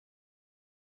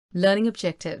Learning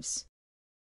objectives.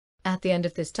 At the end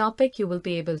of this topic, you will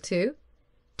be able to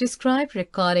describe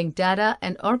recording data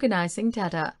and organizing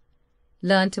data.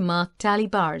 Learn to mark tally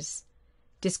bars.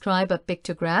 Describe a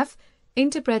pictograph.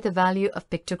 Interpret the value of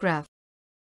pictograph.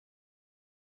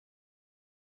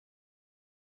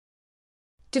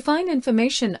 Define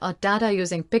information or data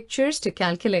using pictures to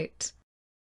calculate.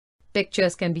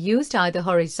 Pictures can be used either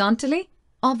horizontally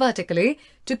or vertically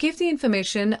to give the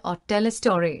information or tell a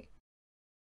story.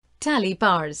 Tally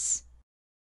bars.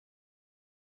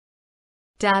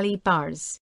 Tally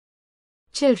bars.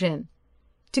 Children,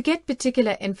 to get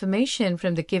particular information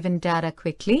from the given data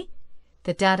quickly,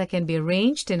 the data can be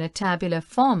arranged in a tabular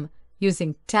form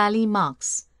using tally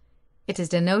marks. It is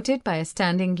denoted by a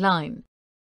standing line.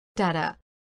 Data.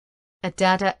 A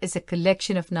data is a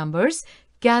collection of numbers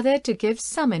gathered to give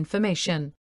some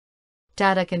information.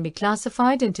 Data can be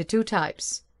classified into two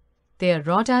types. They are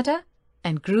raw data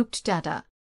and grouped data.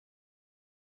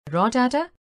 Raw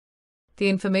data. The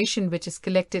information which is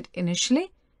collected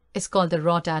initially is called the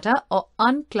raw data or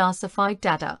unclassified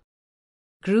data.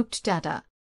 Grouped data.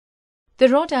 The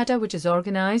raw data which is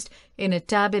organized in a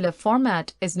tabular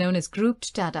format is known as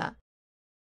grouped data.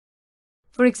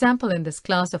 For example, in this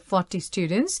class of 40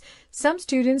 students, some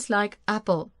students like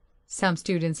apple, some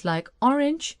students like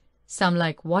orange, some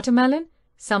like watermelon,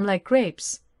 some like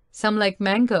grapes, some like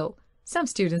mango, some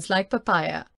students like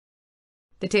papaya.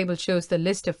 The table shows the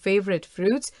list of favorite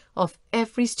fruits of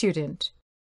every student.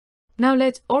 Now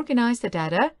let's organize the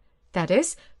data, that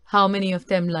is, how many of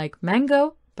them like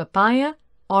mango, papaya,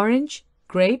 orange,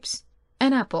 grapes,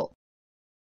 and apple.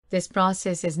 This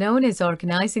process is known as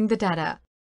organizing the data.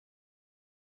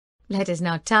 Let us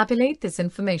now tabulate this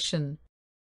information.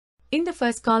 In the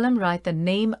first column, write the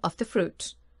name of the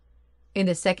fruit. In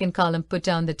the second column, put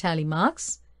down the tally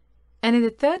marks. And in the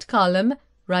third column,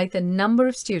 write the number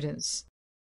of students.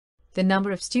 The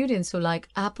number of students who like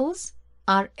apples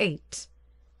are 8.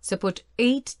 So put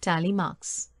 8 tally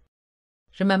marks.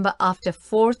 Remember, after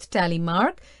fourth tally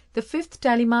mark, the fifth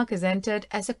tally mark is entered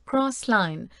as a cross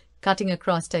line, cutting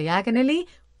across diagonally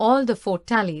all the 4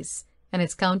 tallies, and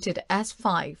it's counted as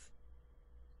 5.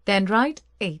 Then write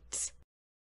 8.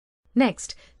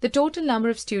 Next, the total number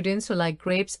of students who like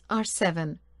grapes are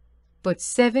 7. Put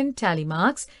 7 tally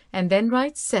marks and then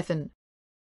write 7.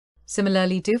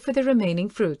 Similarly, do for the remaining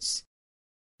fruits.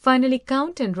 Finally,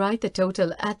 count and write the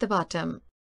total at the bottom.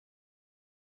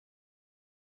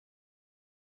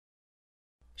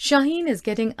 Shaheen is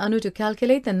getting Anu to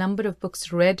calculate the number of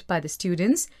books read by the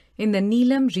students in the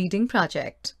Neelam reading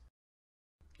project.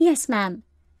 Yes, ma'am.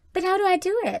 But how do I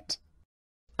do it?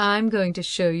 I'm going to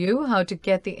show you how to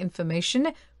get the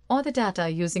information or the data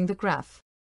using the graph.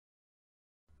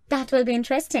 That will be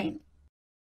interesting.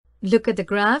 Look at the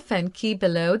graph and key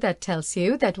below that tells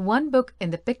you that one book in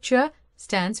the picture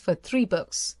stands for 3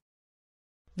 books.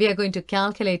 We are going to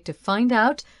calculate to find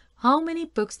out how many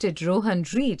books did Rohan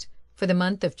read for the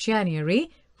month of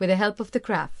January with the help of the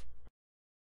graph.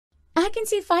 I can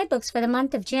see 5 books for the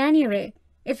month of January.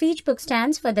 If each book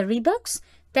stands for the rebooks,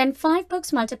 then 5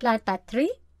 books multiplied by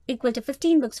 3 equal to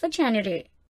 15 books for January.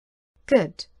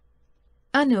 Good.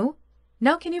 Anu,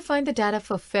 now can you find the data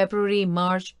for February,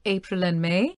 March, April and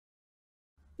May?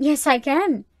 Yes, I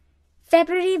can.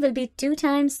 February will be 2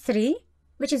 times 3,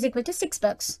 which is equal to 6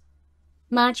 books.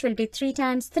 March will be 3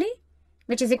 times 3,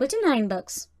 which is equal to 9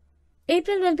 books.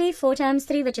 April will be 4 times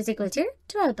 3, which is equal to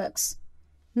 12 books.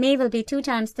 May will be 2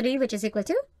 times 3, which is equal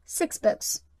to 6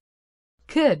 books.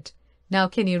 Good. Now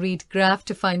can you read graph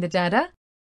to find the data?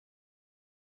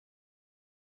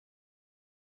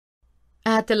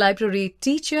 At the library,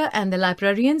 teacher and the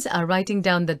librarians are writing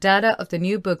down the data of the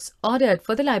new books ordered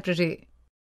for the library.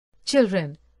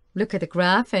 Children, look at the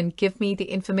graph and give me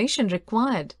the information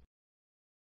required.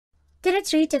 There are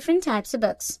 3 different types of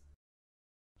books.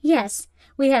 Yes,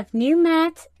 we have new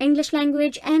math, English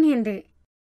language and Hindi.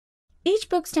 Each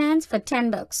book stands for 10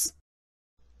 books.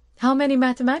 How many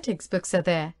mathematics books are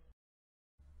there?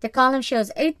 The column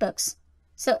shows 8 books.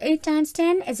 So 8 times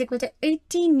 10 is equal to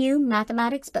 80 new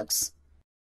mathematics books.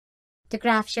 The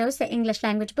graph shows the English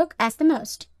language book as the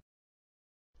most.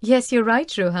 Yes, you're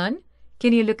right, Rohan.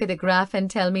 Can you look at the graph and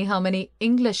tell me how many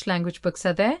English language books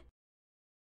are there?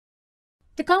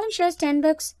 The column shows 10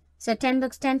 books, so 10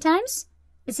 books 10 times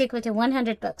is equal to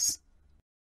 100 books.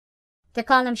 The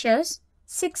column shows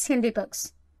 6 Hindi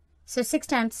books, so 6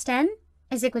 times 10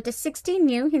 is equal to 60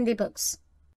 new Hindi books.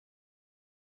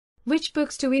 Which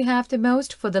books do we have the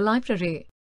most for the library?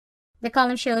 The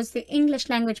column shows the English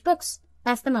language books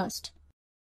as the most.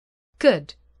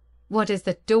 Good. What is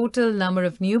the total number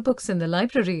of new books in the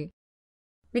library?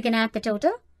 We can add the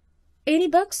total. 80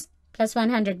 books plus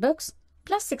 100 books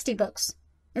plus 60 books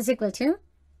is equal to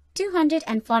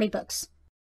 240 books.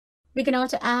 We can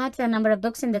also add the number of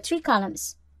books in the 3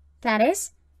 columns. That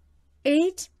is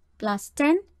 8 plus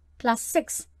 10 plus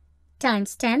 6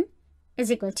 times 10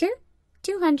 is equal to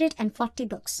 240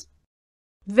 books.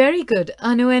 Very good,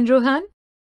 Anu and Rohan.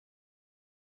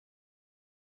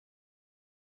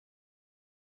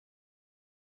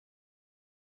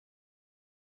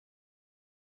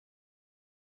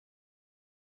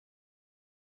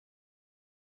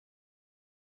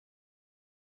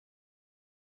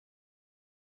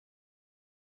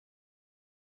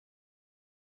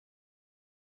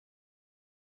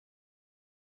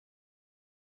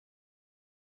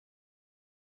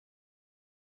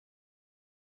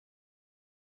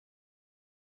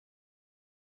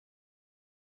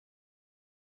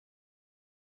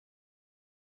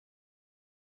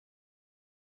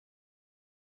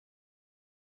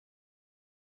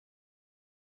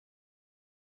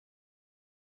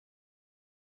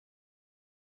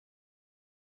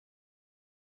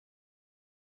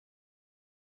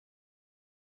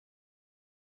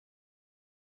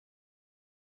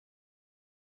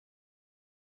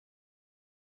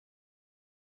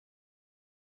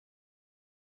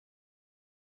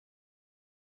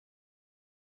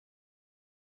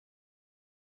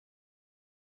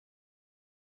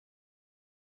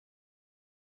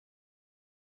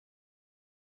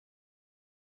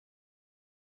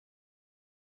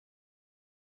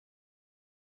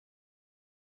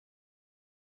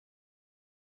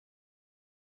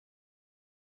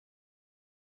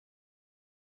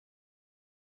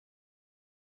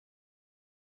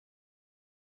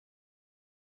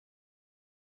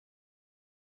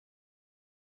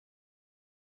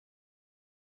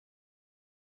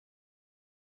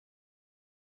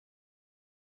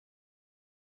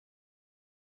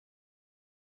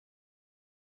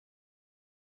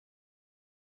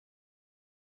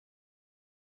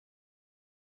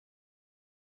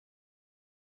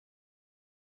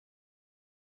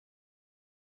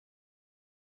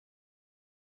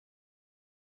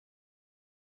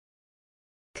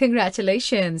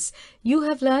 Congratulations! You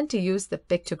have learned to use the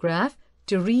pictograph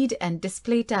to read and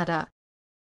display data.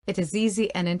 It is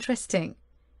easy and interesting.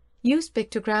 Use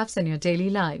pictographs in your daily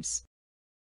lives.